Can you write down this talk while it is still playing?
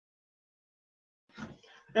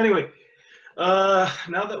Anyway,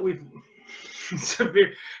 now that we've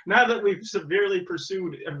severely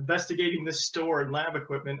pursued investigating this store and lab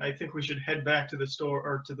equipment, I think we should head back to the store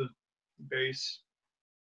or to the base.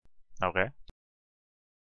 Okay.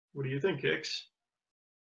 What do you think, Hicks?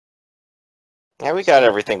 Yeah, we got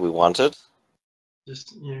everything we wanted.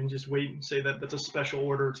 Just wait and say that that's a special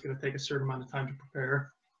order. It's going to take a certain amount of time to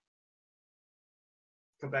prepare.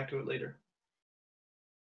 Come back to it later.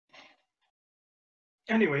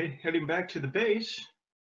 Anyway, heading back to the base.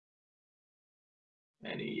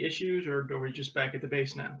 Any issues, or are we just back at the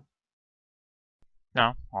base now?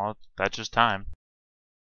 No, well, that's just time.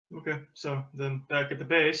 Okay, so then back at the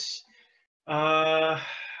base. I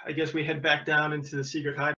guess we head back down into the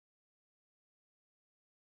secret hide.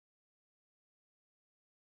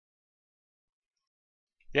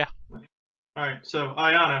 Yeah. Alright, so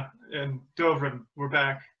Ayana and Dovrin, we're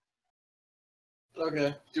back.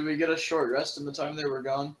 Okay. Do we get a short rest in the time they were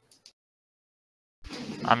gone?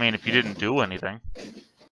 I mean, if you didn't do anything.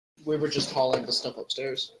 We were just hauling the stuff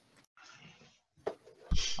upstairs.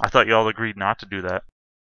 I thought you all agreed not to do that.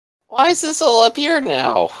 Why is this all up here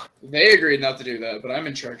now? They agreed not to do that, but I'm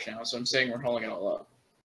in charge now, so I'm saying we're hauling it all up.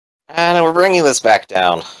 And we're bringing this back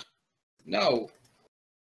down. No.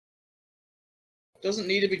 It doesn't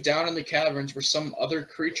need to be down in the caverns where some other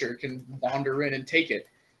creature can wander in and take it.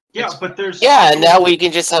 Yeah, but there's... Yeah, and now we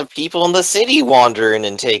can just have people in the city wander in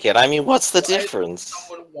and take it. I mean, what's the difference?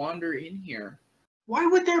 Someone wander in here. Why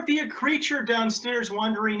would there be a creature downstairs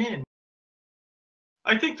wandering in?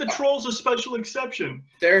 I think the troll's a special exception.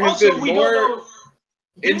 There have Also, been we more don't know...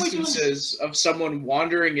 instances of someone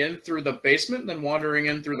wandering in through the basement than wandering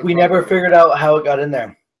in through the We front never door. figured out how it got in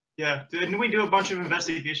there. Yeah, didn't we do a bunch of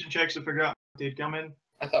investigation checks to figure out how it did come in?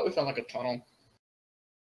 I thought we found like a tunnel.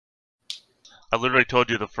 I literally told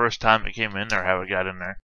you the first time it came in there how it got in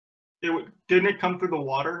there. Didn't it come through the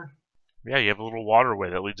water? Yeah, you have a little waterway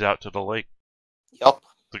that leads out to the lake. Yup.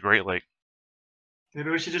 The Great Lake. Maybe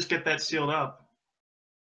we should just get that sealed up.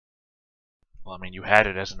 Well, I mean, you had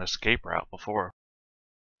it as an escape route before.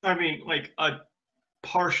 I mean, like a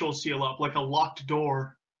partial seal up, like a locked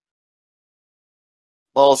door.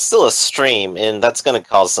 Well, it's still a stream, and that's going to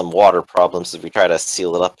cause some water problems if we try to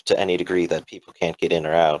seal it up to any degree that people can't get in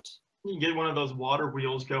or out. You can get one of those water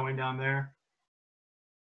wheels going down there.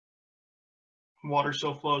 Water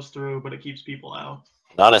still flows through, but it keeps people out.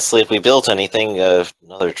 Honestly, if we built anything,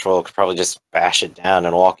 another troll could probably just bash it down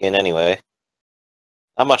and walk in anyway.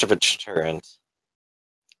 Not much of a deterrent.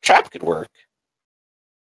 Trap could work.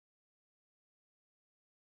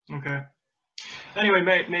 Okay. Anyway,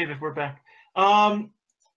 Maeve, we're back.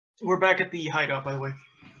 We're back at the hideout, by the way.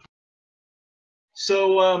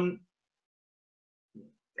 So,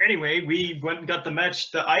 anyway, we went and got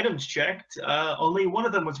the items checked. Only one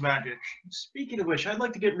of them was magic. Speaking of which, I'd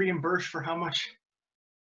like to get reimbursed for how much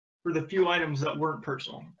for the few items that weren't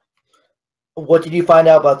personal. What did you find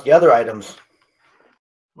out about the other items?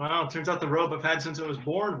 Well, it turns out the robe I've had since I was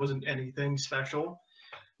born wasn't anything special.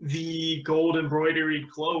 The gold embroidery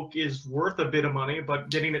cloak is worth a bit of money, but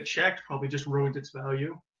getting it checked probably just ruined its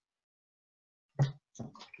value.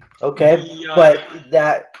 Okay, but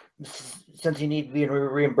that, since you need to be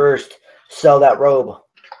reimbursed, sell that robe.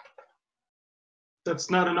 That's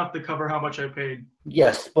not enough to cover how much I paid.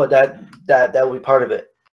 Yes, but that will be part of it.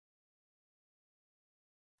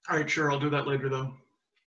 All right, sure, I'll do that later, though.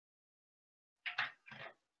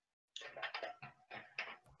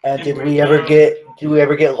 And Anyway, did we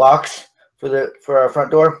ever get locks for our front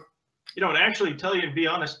door? You know, and actually, tell you to be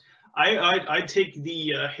honest, I'd take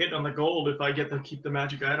the hit on the gold if I get to keep the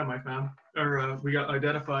magic item I found or we got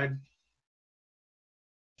identified.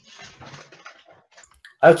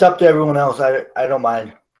 It's up to everyone else. I don't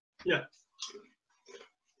mind. Yeah.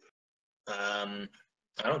 I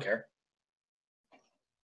don't care.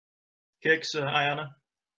 Kicks, Ayana.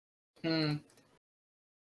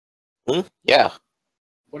 Yeah.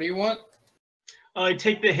 What do you want? I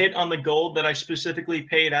take the hit on the gold that I specifically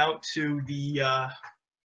paid out to the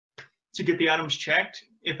to get the items checked.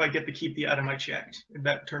 If I get to keep the item I checked, if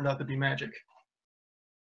that turned out to be magic.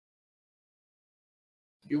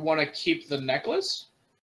 You want to keep the necklace?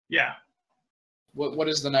 Yeah, What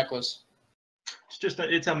is the necklace?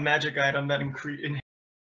 it's a magic item that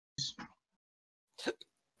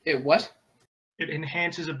What? it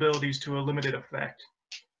enhances abilities to a limited effect.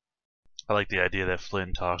 I like the idea that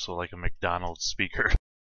Flynn talks with like a McDonald's speaker.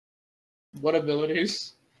 What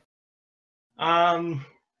abilities? How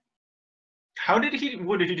did he?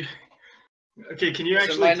 What did he do? Okay, can you It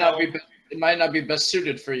actually? might not be. It might not be best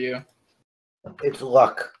suited for you. It's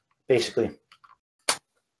luck, basically.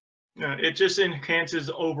 Yeah, it just enhances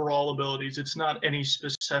overall abilities. It's not any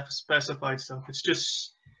specified stuff. It's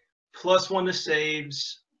just +1 to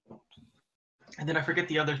saves. And then I forget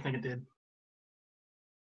the other thing it did.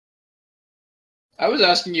 I was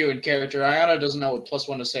asking you in character. Ayana doesn't know what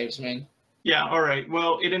 +1 to saves mean. Yeah, all right.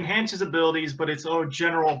 Well, it enhances abilities, but it's a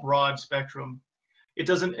general broad spectrum. It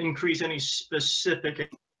doesn't increase any specific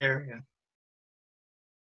area.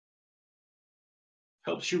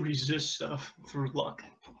 Helps you resist stuff through luck.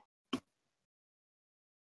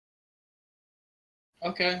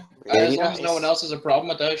 Okay. Very As long as no nice. one else has a problem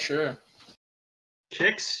with that, sure.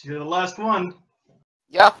 Kicks, you're the last one.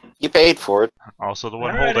 Yeah, you paid for it. Also the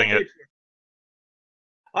one All right, holding it.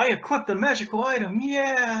 I equipped the magical item,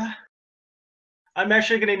 yeah! I'm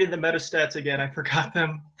actually going to need the meta stats again. I forgot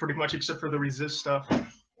them pretty much except for the resist stuff.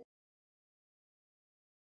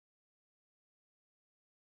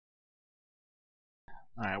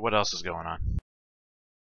 Alright, what else is going on?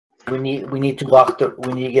 We need to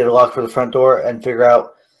get a lock for the front door and figure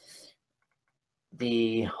out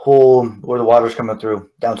the hole where the water's coming through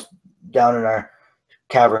down in our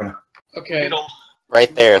cavern. Okay. Middle.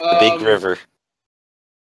 Right there at the big Um, river.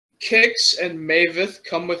 Kix and Mavith,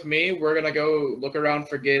 come with me. We're gonna go look around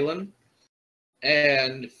for Galen.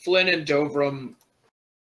 And Flynn and Dovram,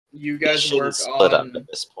 you We guys shouldn't work split up on... at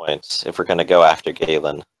this point if we're gonna go after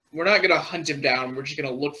Galen. We're not gonna hunt him down. We're just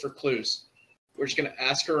gonna look for clues. We're just gonna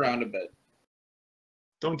ask around a bit.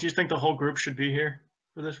 Don't you think the whole group should be here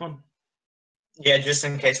for this one? Yeah, just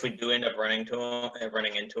in case we do end up running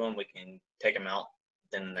into him, we can take him out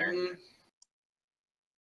then and there.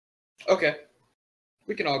 Okay.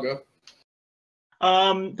 We can all go.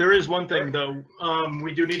 There is one thing though.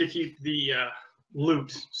 We do need to keep the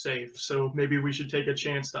loot safe, so maybe we should take a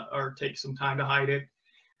chance to, or take some time to hide it,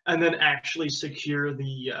 and then actually secure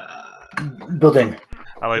the Building.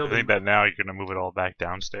 I like to think that now you're gonna move it all back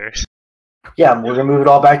downstairs. Yeah, we're gonna move it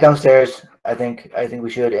all back downstairs. I think we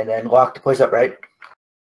should, and then lock the place up, right?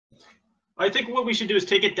 I think what we should do is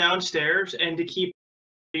take it downstairs, and to keep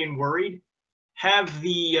being worried, have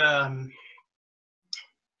the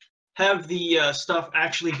stuff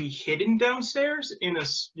actually be hidden downstairs in a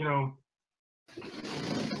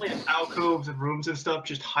like alcoves and rooms and stuff.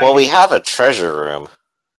 Just hide. Well, we have a treasure room.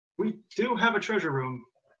 We do have a treasure room.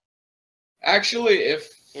 Actually,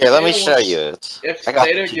 if Here, let me Theta show wants- you it. If I got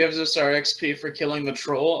Theta the key. gives us our XP for killing the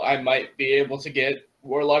troll, I might be able to get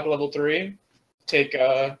Warlock level 3. Take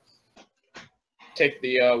the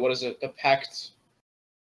what is it? The pact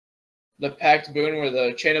boon, or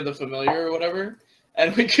the chain of the familiar, or whatever,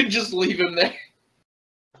 and we could just leave him there.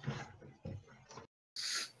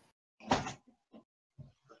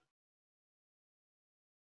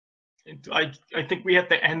 I think we have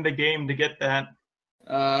to end the game to get that.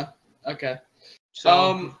 Okay.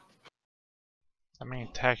 So I mean,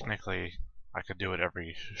 technically, I could do it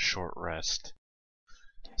every short rest.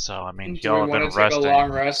 So, I mean, Do y'all we have want been to take resting. a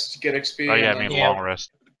long rest to get XP? Oh, yeah, and I mean, then- Yeah. long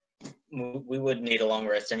rest. We would need a long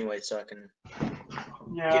rest anyway, so I can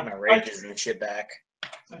yeah, get my rages and shit back.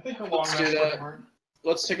 I think a long Let's do rest that. would work.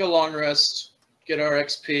 Let's take a long rest, get our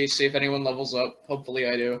XP, see if anyone levels up. Hopefully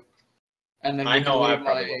I do. And then I we can know I leave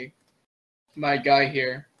probably my guy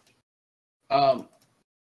here. And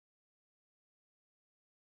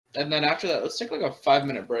then after that, let's take like a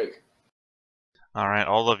 5-minute break. Alright,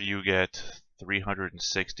 all of you get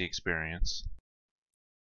 360 experience.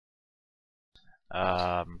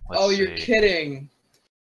 Let's Oh, you're see. kidding.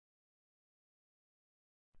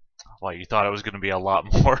 Well, you thought it was going to be a lot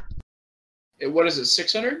more. What is it,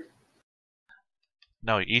 600?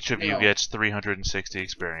 No, each of you No. gets 360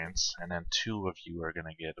 experience, and then 2 of you are going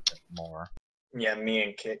to get a bit more. Yeah, me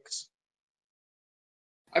and Kix.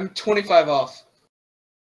 I'm 25 off.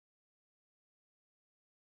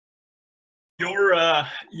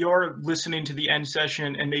 You're listening to the end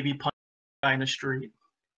session and maybe punching a guy in the street.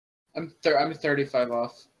 I'm 35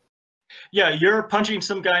 off. Yeah, you're punching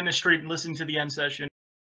some guy in the street and listening to the end session.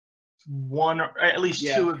 One or at least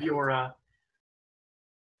Yeah. 2 of your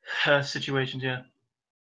situations, yeah.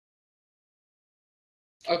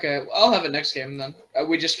 Okay, well, I'll have it next game then.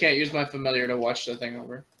 We just can't use my familiar to watch the thing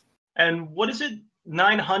over. And what is it?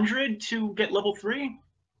 900 to get level 3?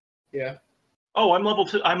 Yeah, Oh, I'm level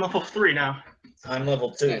 2. I'm level 3 now. I'm level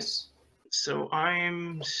 2. nice. So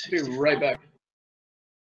I'm Be 64. right back.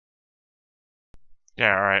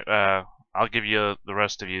 Yeah, alright, I'll give you the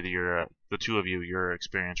rest of you, the 2 of you, your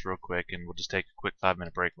experience real quick, and we'll just take a quick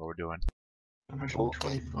 5-minute break while we're doing.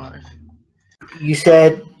 125. You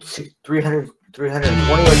said 300,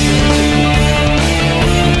 320 or 360?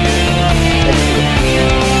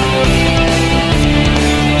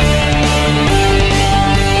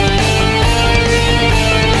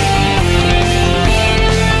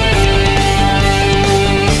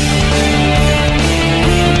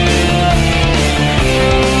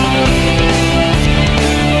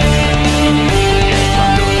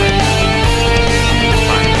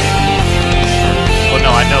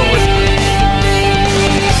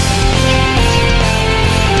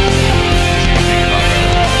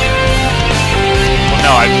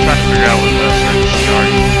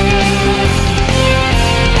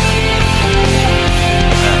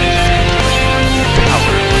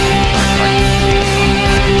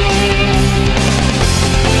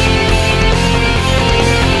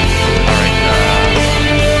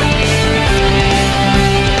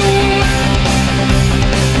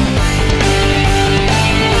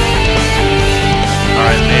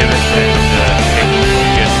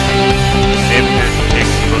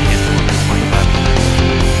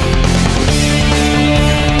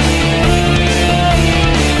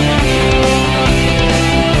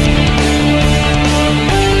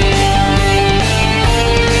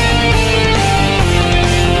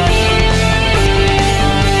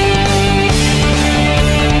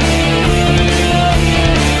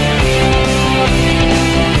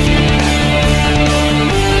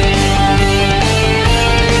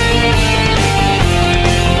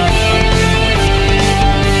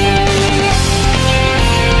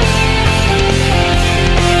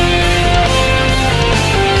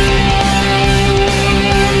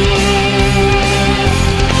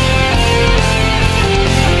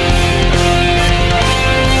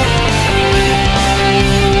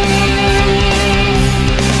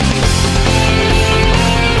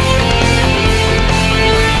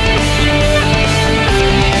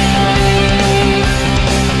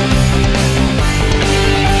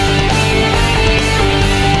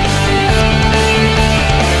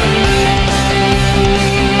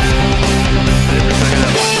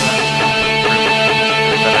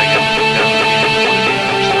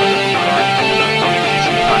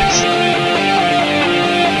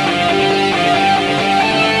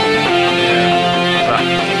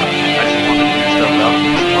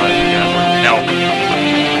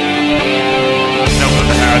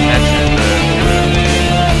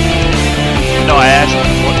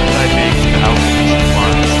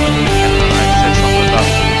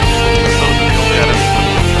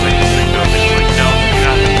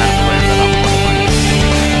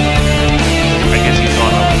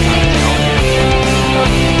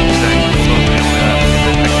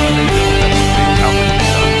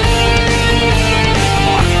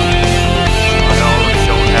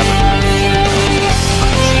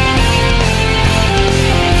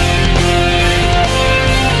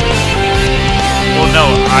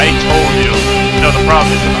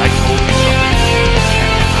 problem is that I told you something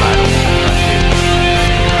that I don't think I did.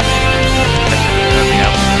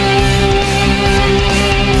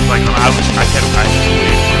 Like when I was waiting for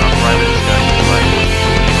a private discussion, like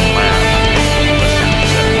in a lab, let's say you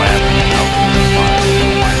said lab and alchemy supplies,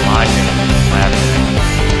 or in my head, lab and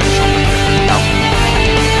something different, alchemy supplies.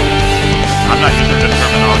 I'm not using the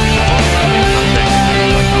terminology for it, I'm saying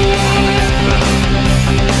like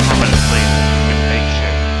permanently you can make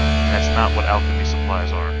shit. That's not what alchemy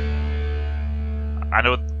supplies are. I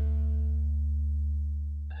know.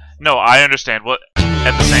 No, I understand. What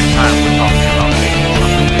at the same time we're talking about making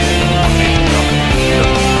something making so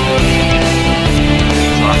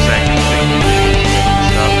I'm saying if they can make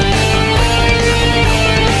stuff and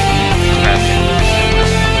crafting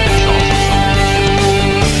it's also something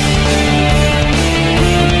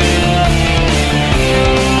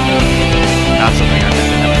not something I have to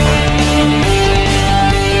have heard.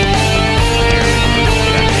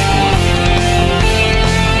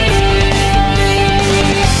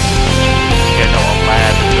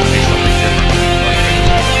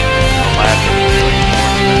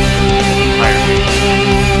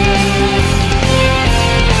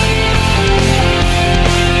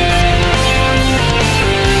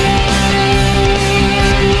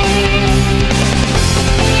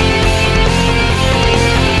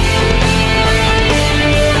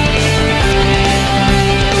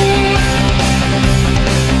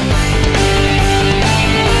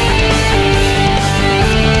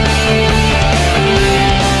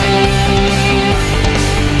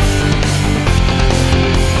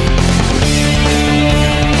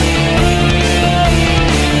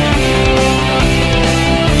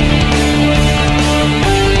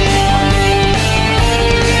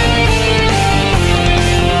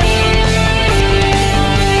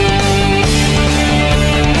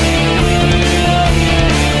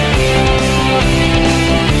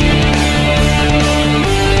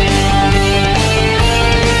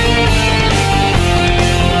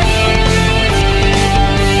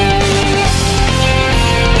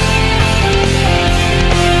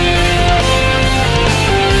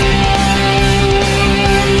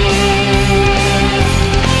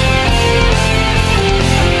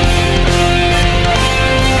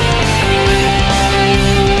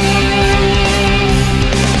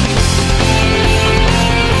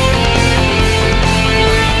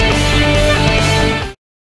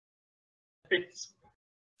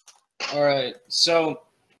 Alright, so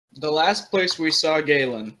the last place we saw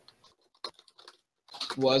Galen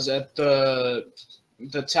was at the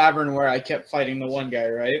tavern where I kept fighting the one guy,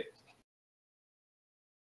 right?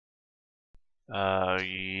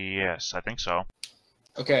 Yes, I think so.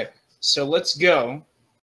 Okay, so let's go.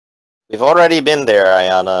 We've already been there,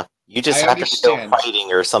 Ayana. You just I happened to go understand.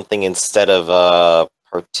 fighting or something instead of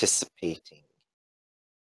participating.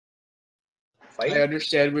 Fight? I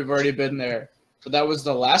understand we've already been there. But that was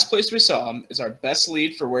the last place we saw him. It's our best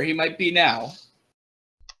lead for where he might be now.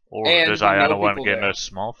 Or And does we know Ayana want to people get in there. a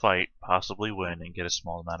small fight, possibly win, and get a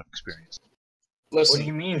small amount of experience? What do Listen,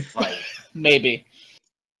 you mean fight? maybe.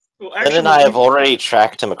 Well, Ben and I have already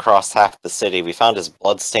tracked him across half the city. We found his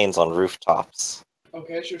bloodstains on rooftops.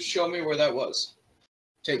 Okay, so show me where that was.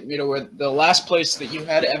 Take me to where the last place that you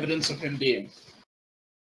had evidence of him being.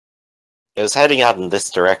 He was heading out in this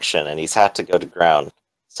direction, and he's had to go to ground.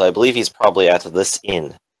 So I believe he's probably at this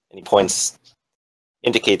inn. And he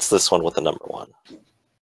indicates this one with the number 1.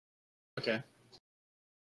 Okay.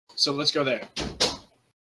 So let's go there.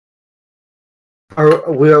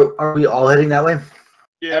 Are we all heading that way?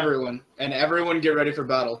 Yeah. Everyone get ready for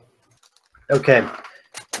battle. Okay.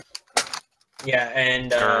 Yeah,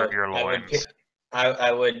 and Gird your loins.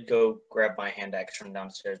 I would go grab my hand axe from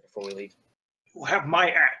downstairs before we leave. We'll have my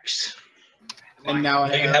axe. And now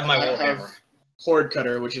No, you have my I warhammer. have Horde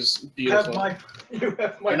Cutter, which is beautiful. You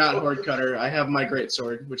have my. Or not Horde Cutter. I have my Great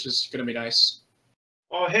Sword, which is gonna be nice.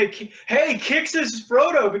 Oh, hey, Kix is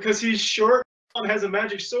Frodo because he's short and has a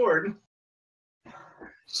magic sword.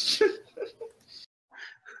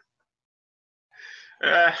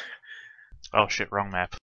 Oh shit, wrong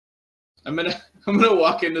map. I'm gonna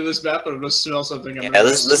walk into this map and I'm gonna smell something. I'm Yeah, gonna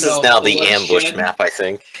this is smell now the bloodshed. ambush map, I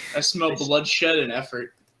think. I smell bloodshed and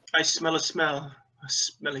effort. I smell a smell. A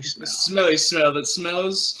smelly A smell. smelly smell that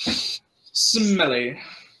smells smelly.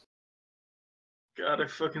 God, I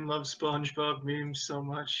fucking love SpongeBob memes so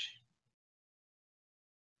much.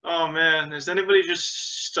 Oh man, has anybody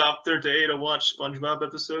just stopped their day to watch SpongeBob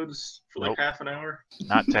episodes for like Nope. half an hour?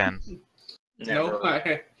 Not 10. Never. No,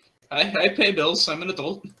 I pay bills. I'm an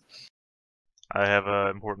adult. I have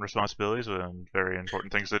important responsibilities and very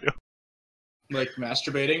important things to do. Like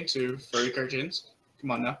masturbating to furry cartoons.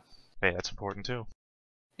 Come on now. Hey, that's important too.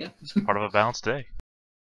 Part of a balanced day.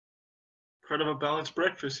 Part of a balanced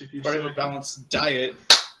breakfast, if you Part say. of a balanced diet.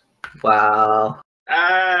 Wow.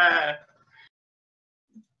 Ah!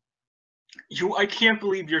 I can't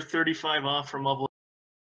believe you're 35 off from level.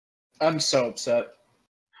 I'm so upset.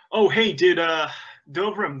 Oh, hey, did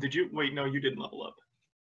Dobrim? Did you wait? No, you didn't level up.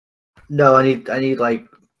 No, I need like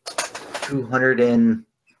 200 and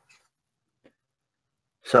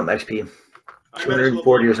some XP. I managed to level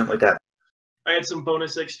 240 or up. something like that. I had some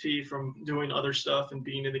bonus XP from doing other stuff and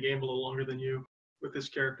being in the game a little longer than you with this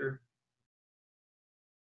character.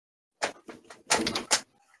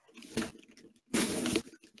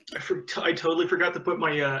 I totally forgot to put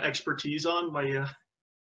my expertise on,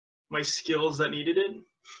 my skills that needed it.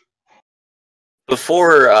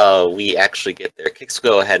 Before we actually get there, Kix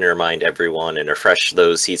will go ahead and remind everyone and refresh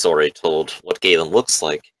those he's already told what Galen looks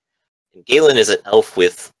like. And Galen is an elf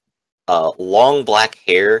with long black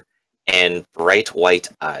hair and bright white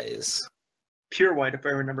eyes. Pure white, if I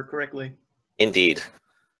remember correctly. Indeed.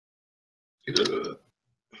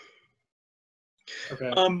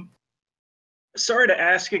 Okay. Sorry to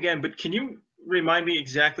ask again, but can you remind me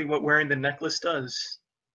exactly what wearing the necklace does?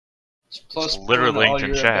 Plus It's literally pulling all linked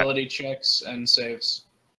in your chat. ability checks and saves.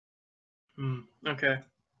 Okay.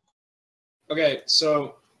 Okay,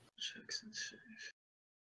 so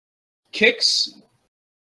Kix,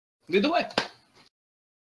 lead the way.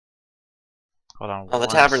 Hold on. Oh, the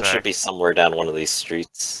one tavern sec. should be somewhere down one of these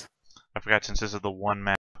streets. I forgot since this is the one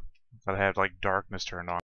map that I have like darkness turned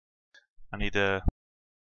on. I need to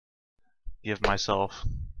give myself,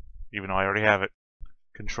 even though I already have it,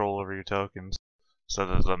 control over your tokens so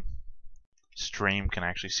that the stream can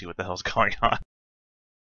actually see what the hell's going on.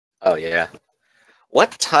 Oh, yeah.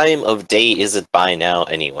 What time of day is it by now,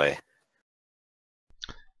 anyway?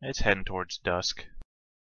 It's heading towards dusk.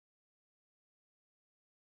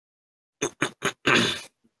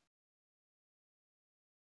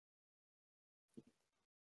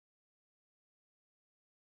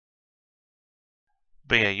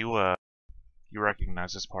 But yeah, you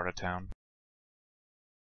recognize this part of town.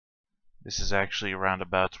 This is actually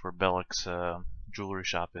roundabout where Bellic's jewelry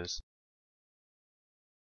shop is.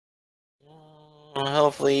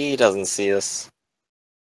 Hopefully he doesn't see us.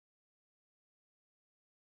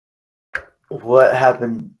 What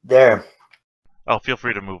happened there? Oh, feel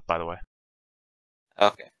free to move, by the way.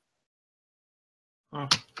 Okay. Oh.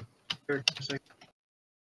 Here, just a sec.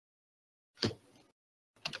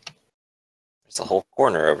 There's a whole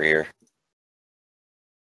corner over here.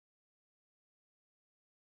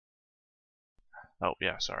 Oh,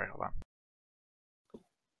 yeah, sorry, hold on.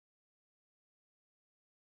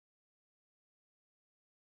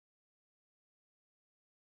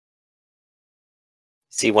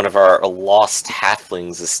 See, one of our lost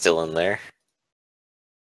halflings is still in there.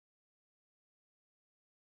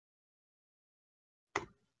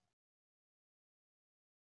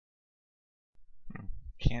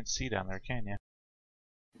 Can't see down there, can you?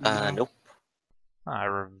 Nope. I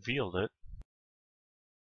revealed it.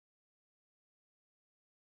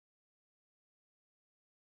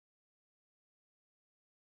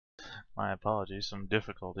 My apologies, some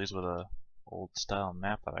difficulties with a old style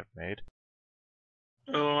map that I've made.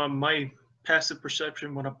 Oh, my passive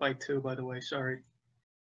perception went up by 2, by the way. Sorry.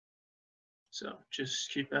 So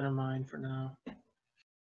just keep that in mind for now.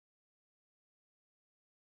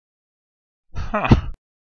 Huh.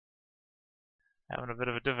 Having a bit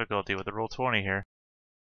of a difficulty with the roll 20 here.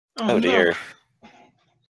 Oh dear.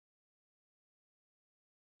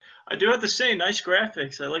 I do have to say, nice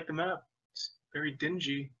graphics. I like the map. It's very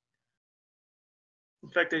dingy. In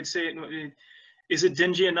fact, I'd say, is it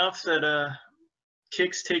dingy enough that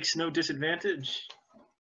Kix takes no disadvantage?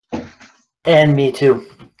 And me too.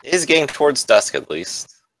 It is getting towards dusk, at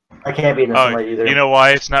least. I can't be in the Oh, sunlight either. you know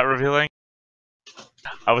why it's not revealing?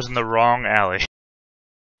 I was in the wrong alley.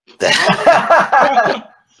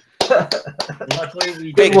 Luckily,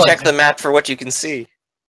 we Quick, one. check the map for what you can see.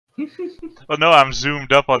 Well, no, I'm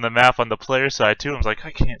zoomed up on the map on the player side too. I was like,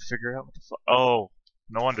 I can't figure out what the fuck. Oh,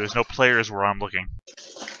 no wonder there's no players where I'm looking.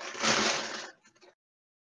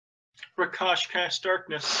 Prakash cast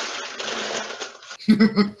darkness.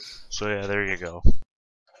 So yeah, there you go.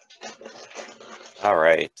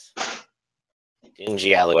 Alright.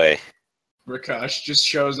 Dingy alleyway. Rakash just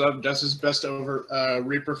shows up, does his best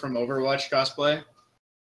Reaper from Overwatch cosplay.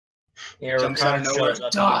 Yeah, Jumps out of Ricardo nowhere.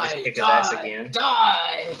 shows up and we just kick his ass again.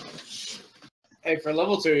 Die! Hey, for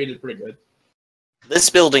level 2, he did pretty good. This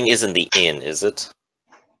building isn't the inn, is it?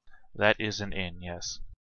 That is an inn, yes.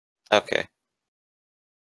 Okay.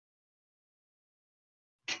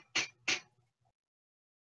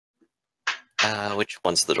 Which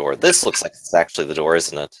one's the door? This looks like it's actually the door,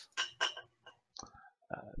 isn't it?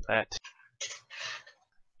 That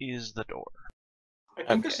is the door. I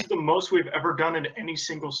think this is the most we've ever done in any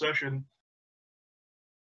single session.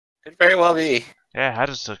 Could very well be. Yeah, how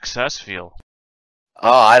does success feel?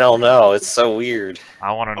 Oh, I don't know. It's so weird.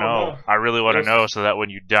 I want to Oh, know. no. I really want to know so that when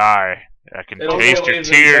you die, I can It'll taste feel your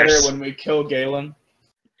even tears. better when we kill Galen.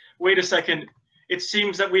 Wait a second. It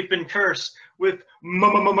seems that we've been cursed with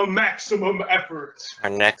maximum effort. Our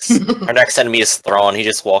next enemy is Thrawn. He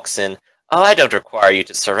just walks in. Oh, I don't require you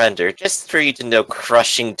to surrender, just for you to know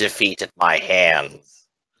crushing defeat at my hands.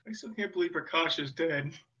 I still can't believe Prakash is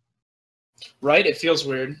dead. Right? It feels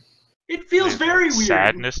weird. It feels There's very weird.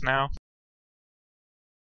 sadness now.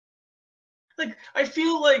 Like, I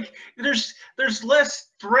feel like there's less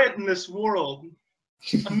threat in this world.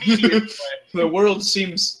 Immediate threat. The world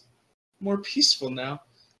seems more peaceful now.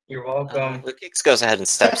 You're welcome. The Kix goes ahead and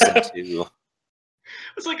steps into.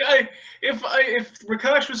 It's like if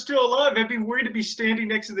Prakash was still alive, I'd be worried to be standing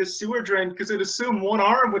next to this sewer drain because I'd assume one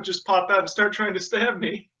arm would just pop out and start trying to stab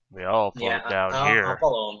me. We all float down here. I'll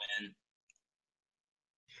follow him in.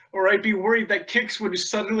 Or I'd be worried that Kix would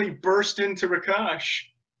suddenly burst into Prakash.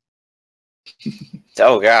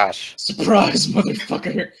 Oh gosh. Surprise,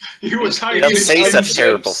 motherfucker! He was You hiding. don't say Unzips. such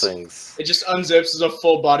terrible things. It just unzips as a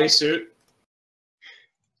full bodysuit.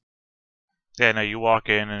 Yeah, no, you walk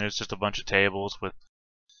in and it's just a bunch of tables with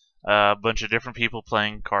a bunch of different people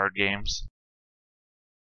playing card games.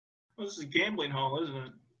 Well, this is a gambling hall, isn't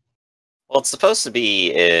it? Well, it's supposed to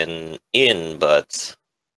be an inn, but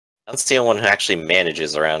that's the only one who actually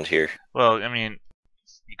manages around here. Well, I mean,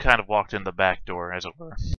 you kind of walked in the back door, as it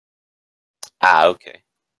were. Ah, okay.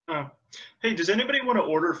 Oh. Hey, does anybody want to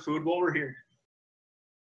order food while we're here?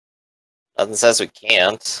 Nothing says we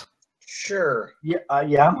can't. Sure. Yeah,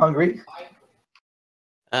 I'm hungry.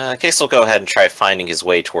 Kix will go ahead and try finding his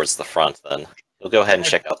way towards the front then. He'll go ahead and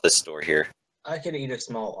check out this door here. I could eat a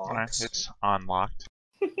small Alright, ox. it's unlocked.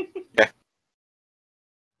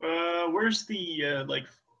 Where's the like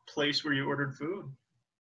place where you ordered food?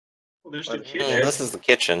 Well, there's the Right kitchen. there. This is the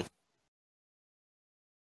kitchen.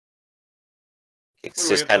 Kix What do we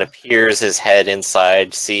just have kind of to- peers his head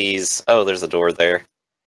inside, sees, oh, there's a door there. And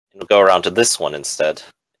he'll go around to this one instead,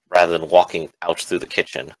 rather than walking out through the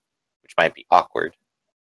kitchen, which might be awkward.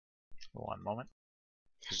 One moment.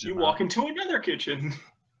 You Zoom walk out. into another kitchen.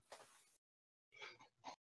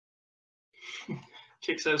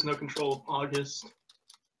 Kix has no control of August.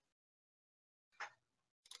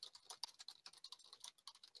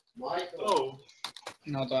 Oh,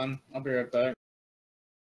 Hold on, I'll be right back.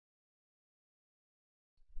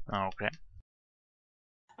 Okay.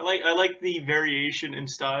 I like the variation in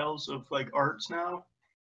styles of like arts now,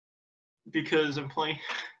 because I'm playing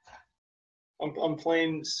I'm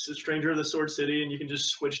playing Stranger of the Sword City, and you can just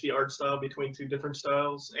switch the art style between two different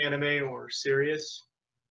styles, anime or serious.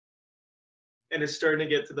 And it's starting to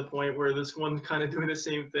get to the point where this one's kind of doing the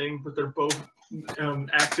same thing, but they're both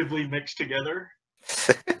actively mixed together.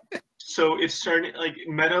 So it's starting like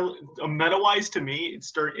meta-wise to me.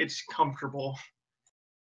 It's comfortable.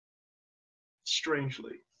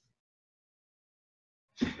 Strangely,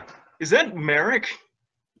 is that Merrick?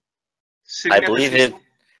 I believe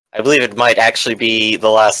it might actually be the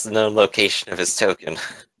last known location of his token.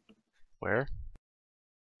 Where?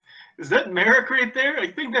 Is that Merrick right there? I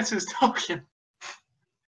think that's his token.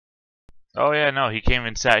 Oh yeah, no, he came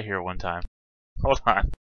and sat here one time. Hold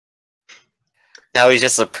on. Now he's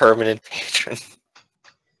just a permanent patron.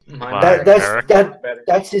 My Wow. Merrick Merrick? better.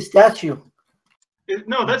 That's his statue.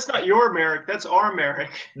 No, that's not your Merrick. That's our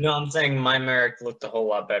Merrick. No, I'm saying my Merrick looked a whole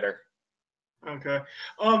lot better. Okay.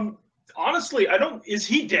 Honestly, is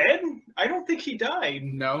he dead? I don't think he died.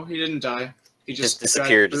 No, he didn't die. He Just just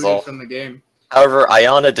disappeared got is booted all. from the game. However,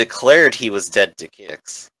 Ayana declared he was dead to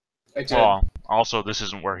Kix. I did. Well, also, this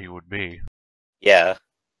isn't where he would be. Yeah.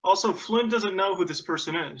 Also, Flynn doesn't know who this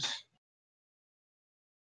person is.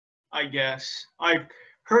 I guess. I've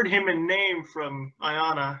heard him in name from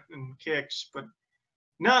Ayana and Kix, but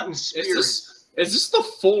not in spirit. Is this the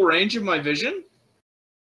full range of my vision?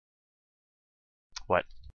 What?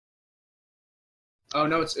 Oh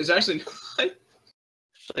no, it's actually I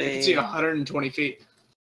can see 120 feet.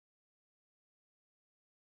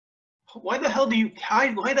 Why the hell do you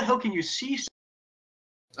hide? Why the hell can you see?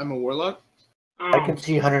 I'm a warlock. Oh, I can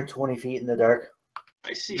see 120 feet in the dark.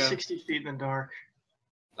 I see Yeah. 60 feet in the dark.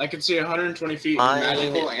 I can see 120 feet. in Mine,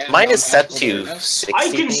 magical and mine is set non-magical to darkness. 60.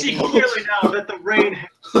 I can see maybe? clearly now that the rain.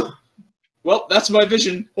 Well, that's my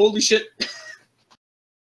vision. Holy shit!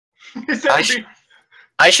 Is that I sh-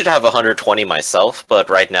 I should have 120 myself, but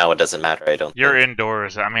right now it doesn't matter. I don't. You're think.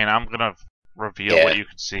 indoors. I mean, I'm gonna reveal Yeah. what you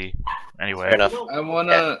can see. Anyway. Fair enough.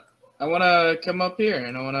 I wanna come up here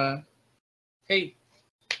and I wanna. Hey.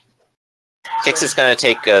 Kix is gonna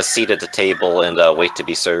take a seat at the table and wait to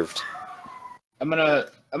be served. I'm gonna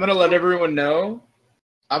let everyone know.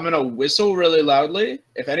 I'm gonna whistle really loudly.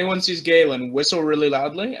 If anyone sees Galen, whistle really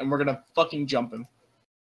loudly, and we're gonna fucking jump him.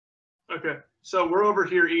 Okay, so we're over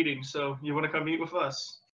here eating. So you want to come eat with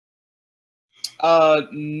us?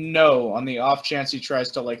 No. On the off chance he tries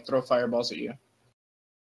to like throw fireballs at you.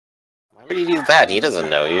 Why would he do that? He doesn't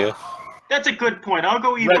know you. That's a good point. I'll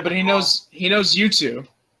go eat. Right, with but he Paul. knows you two.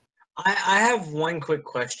 I have one quick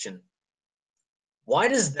question. Why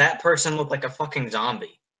does that person look like a fucking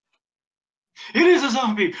zombie? It is a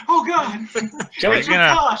zombie. Oh God! Are you It's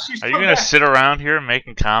gonna- Rakash. She's Are you come gonna back. sit around here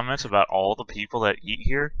making comments about all the people that eat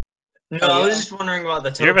here? No, Oh, I yeah. was just wondering about the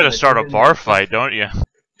token. You're gonna that start a didn't bar look fight, like- don't you?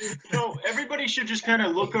 No, everybody should just kind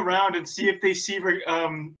of look around and see if they see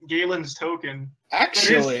Galen's token.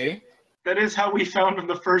 Actually, That is how we found him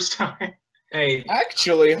the first time. Hey,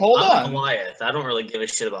 hold I'm on. Goliath. I don't really give a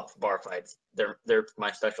shit about bar fights. They're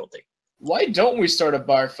my specialty. Why don't we start a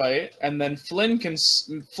bar fight and then Flynn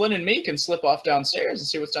and me can slip off downstairs and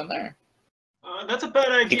see what's down there? That's a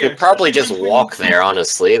bad idea. You could probably just especially walk there,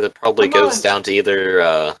 honestly. That probably Come goes on. down to either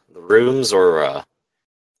the rooms or a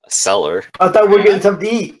cellar. I thought we were getting something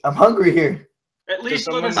to eat. I'm hungry here. At least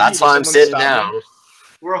let someone- us That's eat. why I'm someone sitting stop down.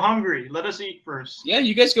 We're hungry. Let us eat first. Yeah,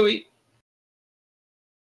 you guys go eat.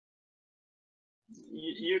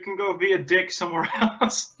 You can go be a dick somewhere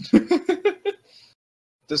else.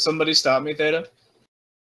 Does somebody stop me, Theta?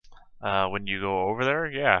 When you go over there,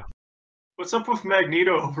 yeah. What's up with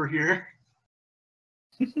Magneto over here?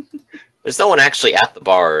 There's no one actually at the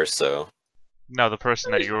bar, so No, the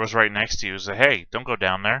person that was right next to you said, "Hey, don't go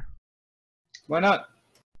down there," Why not?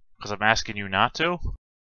 because I'm asking you not to.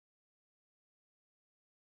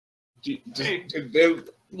 Hey. Do they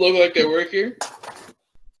look like they work here?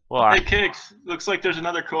 Well, Hey, it Kix. Looks like there's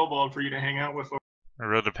another kobold for you to hang out with.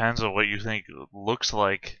 really depends on what you think it looks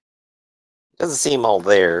like. it doesn't seem all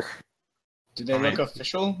there. Do they look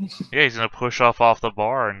official? Yeah, he's gonna push off the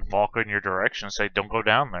bar and walk in your direction and say, "Don't go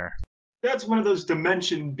down there." That's one of those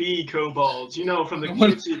Dimension B kobolds, you know, from the I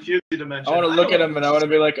wanna- cutesy dimension. I want to look at him and I want to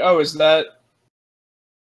be like, oh, is that?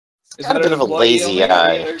 It's got a bit an of a employee lazy only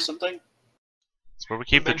eye. area or something? It's where we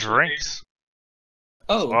keep the Eventually. drinks.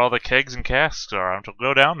 Oh, Where all the kegs and casks are. Don't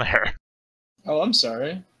go down there. oh, I'm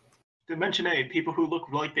sorry. Dimension A, people who look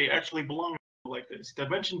like they actually belong like this.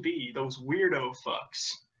 Dimension B, those weirdo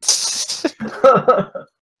fucks.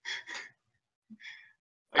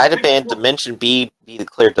 I think- demand Dimension B be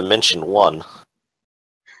declared Dimension 1.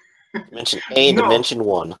 Dimension A, No. Dimension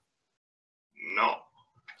 1. No.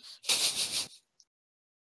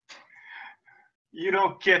 You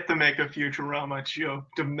don't get to make a Futurama joke,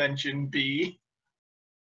 Dimension B.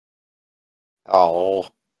 Oh.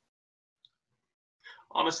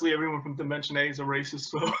 Honestly, everyone from Dimension A is a racist,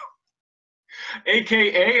 so.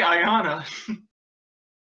 AKA Ayana.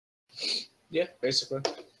 Yeah, basically.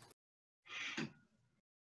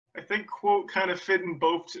 I think quote kind of fit in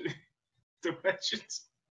both dimensions.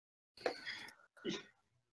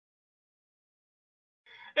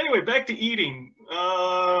 Anyway, back to eating.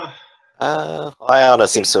 Iona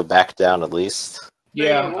seems so back down at least.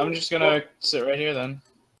 Yeah, Yeah, I'm just gonna sit right here then.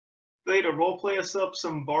 They to roleplay us up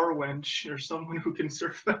some bar wench or someone who can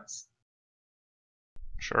serve us.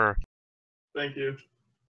 Sure. Thank you.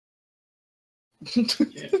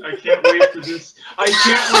 I can't wait for this. I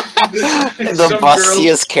can't wait for this. The Some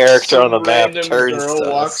bustiest character on the Some map random turns girl to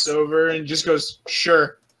walks us. over and just goes,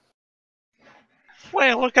 "Sure."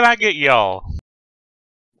 Wait, what can I get y'all?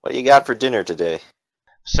 What do you got for dinner today?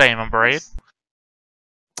 Salmon braid.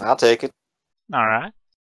 I'll take it. Alright.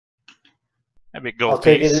 That'd be a I'll gold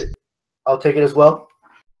take piece. it. I'll take it as well.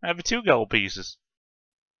 That'd be 2 gold pieces.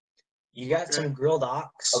 You got some grilled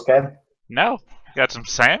ox? Okay. No. Got some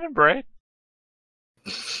salmon braid.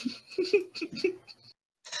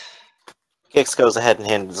 Kix goes ahead and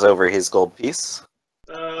hands over his gold piece.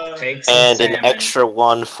 Take some And salmon. an extra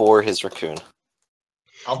one for his raccoon.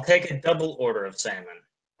 I'll take a double order of salmon.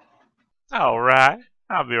 Alright.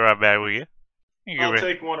 I'll be right back with you. You I'll give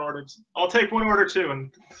me- take one order. I'll take one order too,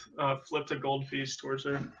 and flip the gold piece towards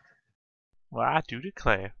her. Well, I do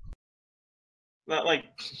declare. Not like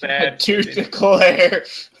bad. To declare.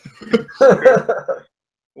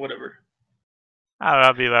 Whatever.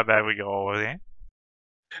 I'll be right back with you all with you.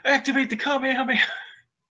 Activate the Kamehameha.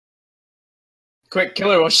 Quick,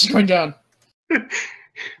 kill her while she's going down.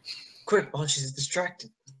 Quick, while she's distracted.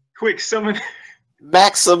 Quick, summon.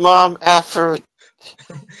 Maximum effort.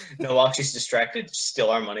 No, while she's distracted, steal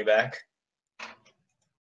our money back.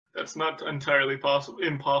 That's not entirely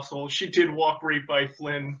impossible. She did walk right by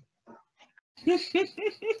Flynn.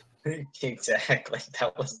 Exactly.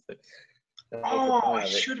 That was the Oh, point I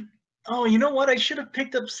of it. should. Oh, you know what? I should have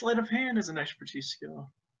picked up sleight of hand as an expertise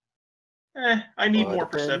skill. I need more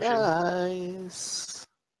Would've been perception. nice.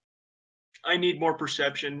 I need more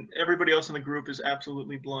perception. Everybody else in the group is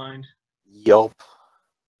absolutely blind. Yup.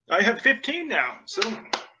 I have 15 now, so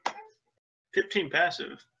 15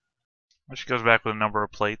 passive. She goes back with a number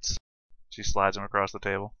of plates. She slides them across the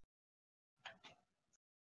table.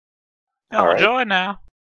 All right. Enjoy now.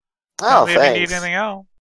 Oh, Tell me if you need thanks. anything else.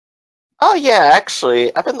 Oh yeah,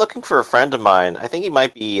 actually, I've been looking for a friend of mine. I think he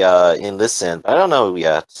might be in this inn, but I don't know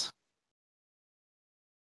yet.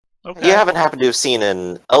 Okay. You haven't happened to have seen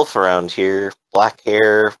an elf around here? Black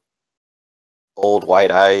hair, old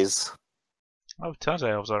white eyes. Oh, tons of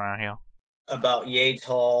elves around here. About yay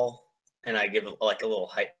tall, and I give like a little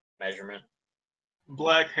height measurement.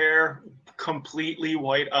 Black hair, completely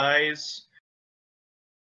white eyes.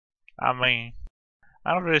 I mean,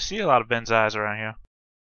 I don't really see a lot of Ben's eyes around here.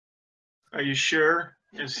 Are you sure?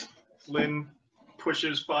 As Lynn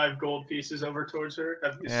pushes 5 gold pieces over towards her.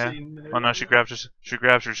 Have you Yeah. seen? Oh no, she grabs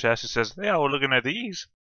her chest and says, "Yeah, we're looking at these."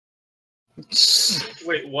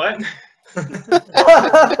 Wait, what?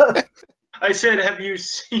 I said, have you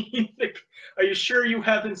seen? Are you sure you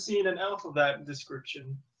haven't seen an elf of that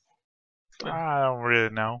description? I don't really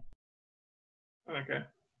know. Okay.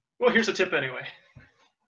 Well, here's a tip anyway.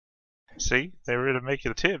 See, they really make you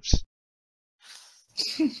the tips.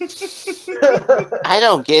 I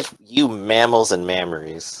don't get you mammals and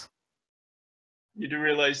mammaries. You do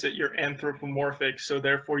realize that you're anthropomorphic, so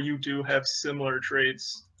therefore you do have similar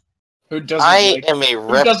traits. Who doesn't I like am a doesn't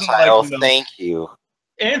like reptile, them? thank you.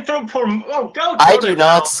 Oh, go! I to do hell.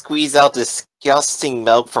 not squeeze out disgusting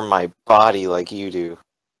milk from my body like you do.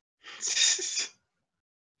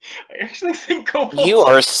 I actually think kobolds. You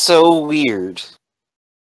are so weird.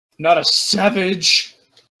 Not a savage?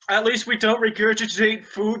 At least we don't regurgitate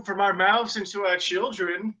food from our mouths into our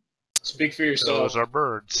children. Speak for yourself. Those are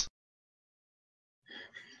birds.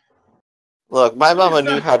 Look, my mama Flynn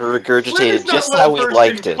knew is how to regurgitate Flynn is it not just how we well-versed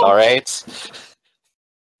liked in it, alright?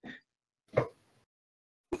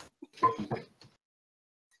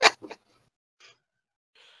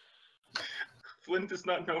 Flynn does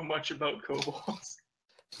not know much about kobolds.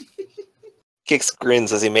 Kix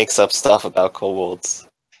grins as he makes up stuff about kobolds.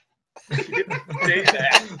 He didn't say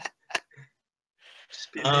that.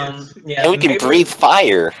 Just be nice. Yeah. And we can breathe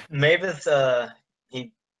fire! Maveth,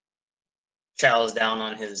 he chows down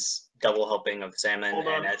on his double helping of salmon, Hold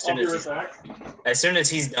on, and I'll be right back. as soon as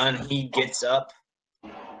he's done, he gets up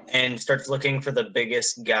and starts looking for the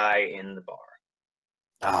biggest guy in the bar.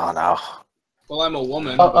 Oh no. Well, I'm a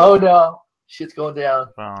woman. Oh no, shit's going down.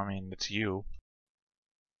 Well, I mean, it's you.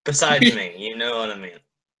 Besides me, you know what I mean.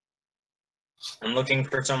 I'm looking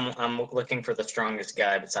for the strongest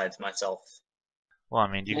guy besides myself. Well,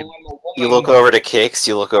 I mean, you Well, could I'm a woman. You look over to Kix,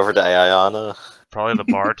 you look over to Ayana. probably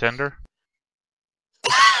the bartender.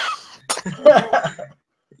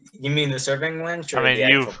 You mean the serving wench or I mean, the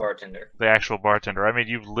actual you've- bartender? The actual bartender. I mean,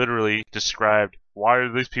 you've literally described why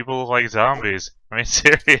do these people look like zombies? I mean,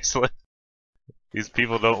 seriously. These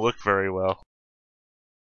people don't look very well.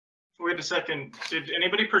 Wait a second. Did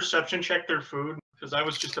anybody perception check their food? Because I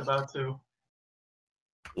was just about to.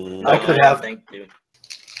 I could don't have. think, dude.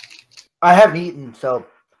 I haven't eaten, so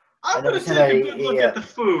I I'm gonna never take said a good look yeah. at the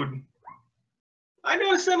food. I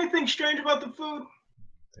notice anything strange about the food?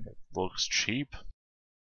 Looks cheap.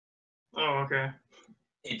 Oh, okay.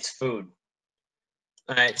 It's food.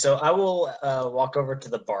 All right, so I will walk over to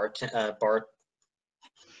the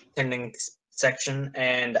bartending section,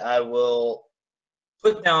 and I will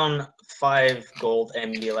put down 5 gold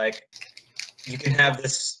and be like, "You can have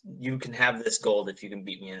this. You can have this gold if you can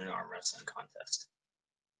beat me in an arm wrestling contest."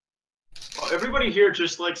 Well, everybody here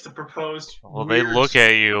just likes to propose. Well, they weird look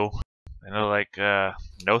at you and they're like,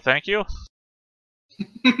 no thank you?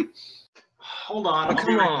 Hold on. Oh, I'll be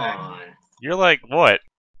come right back. on. You're like, what?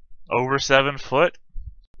 Over 7 foot?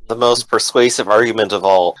 The most persuasive argument of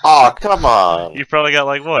all. Aw, come on! You probably got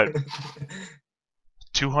like, what?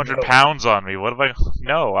 200 No. pounds on me. What if I...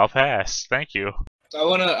 No, I'll pass. Thank you. I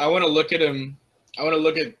wanna look at him. I wanna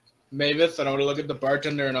look at Maveth, and I wanna look at the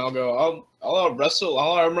bartender, and I'll go. I'll arm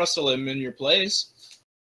wrestle him in your place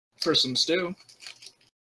for some stew.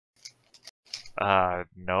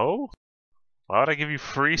 No? Why would I give you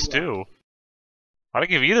free stew? Why would I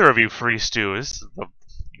give either of you free stew?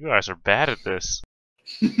 You guys are bad at this.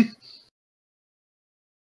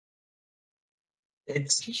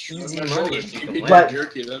 It's easy I'm not money sure if you if can you win. But-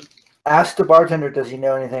 jerky then. Ask the bartender, does he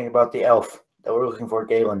know anything about the elf? that we're looking for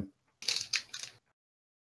Galen.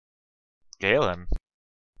 Galen?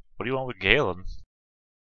 What do you want with Galen?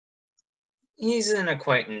 He's an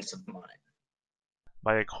acquaintance of mine.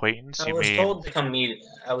 By acquaintance, I you was mean told to come meet.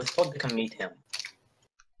 I was told to come meet him.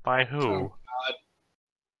 by who? Oh.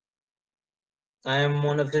 I am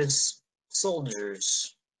one of his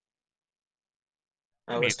soldiers.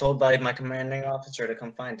 I was Meet- told by my commanding officer to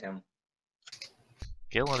come find him.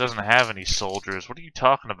 Galen doesn't have any soldiers. What are you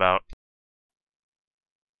talking about?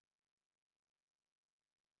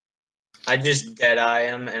 I just dead eye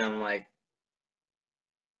him, and I'm like,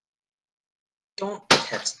 don't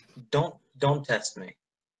test me.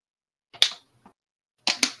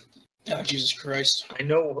 Oh, Jesus Christ. I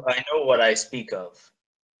know what I speak of.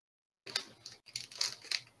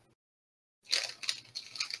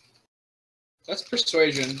 That's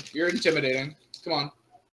persuasion. You're intimidating. Come on.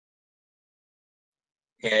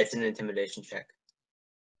 Yeah, it's an intimidation check.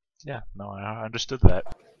 Yeah, no, I understood that.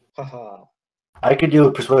 Haha. I could do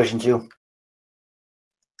a persuasion too.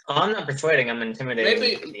 Oh, I'm not persuading. I'm intimidating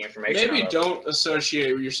Maybe- the information. Maybe out of don't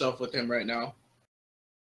associate yourself with him right now.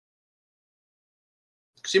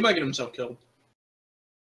 Because he might get himself killed.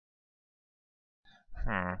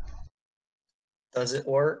 Hmm. Does it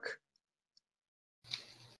work?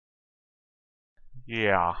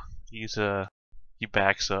 Yeah, he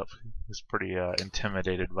backs up. He's pretty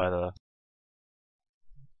intimidated by the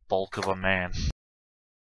bulk of a man.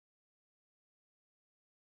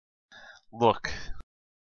 Look,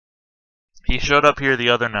 he showed up here the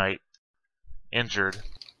other night, injured,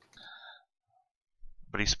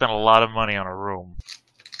 but he spent a lot of money on a room.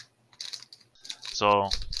 So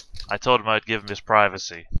I told him I'd give him his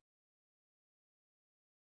privacy.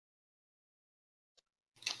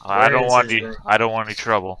 I don't want any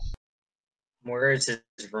trouble. Where is his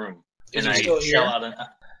room? Is And he I still shell here? out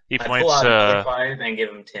He I points pull out another 5 and give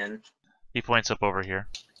him 10. he points up over here.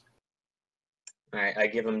 Alright, I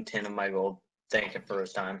give him 10 of my gold. Thank him for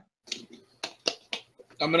his time.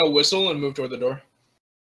 I'm gonna whistle and move toward the door.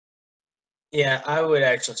 Yeah, I would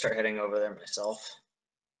actually start heading over there myself.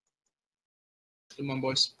 Come on,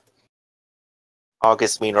 boys.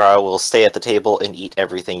 August, meanwhile, will stay at the table and eat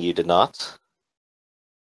everything you did not.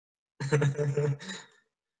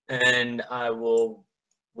 And I will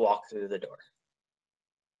walk through the door.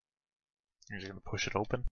 You're just gonna push it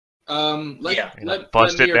open. Let, Yeah. let,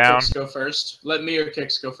 Bust let me it or down. Kix go first. Let me or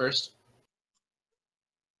Kix go first.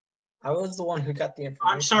 I was the one who got the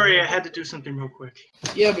information. I'm sorry, I had to do something real quick.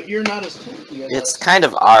 Yeah, but you're not as techy as It's us. kind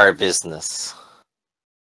of our business.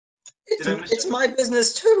 It's, Did I miss it's it? my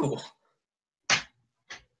business too.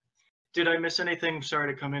 Did I miss anything?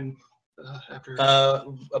 Sorry to come in after.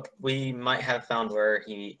 We might have found where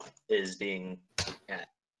he is being at.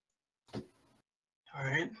 All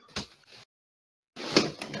right.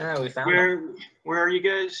 Yeah, we found him. Where are you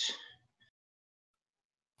guys?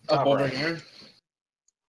 Up Top over right. here.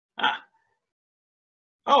 Ah.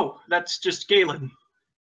 Oh, that's just Galen.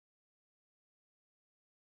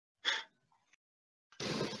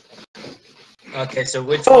 Okay, so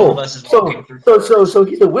which one of Oh, us is walking through? so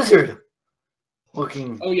he's a wizard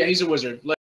looking. Oh yeah, he's a wizard.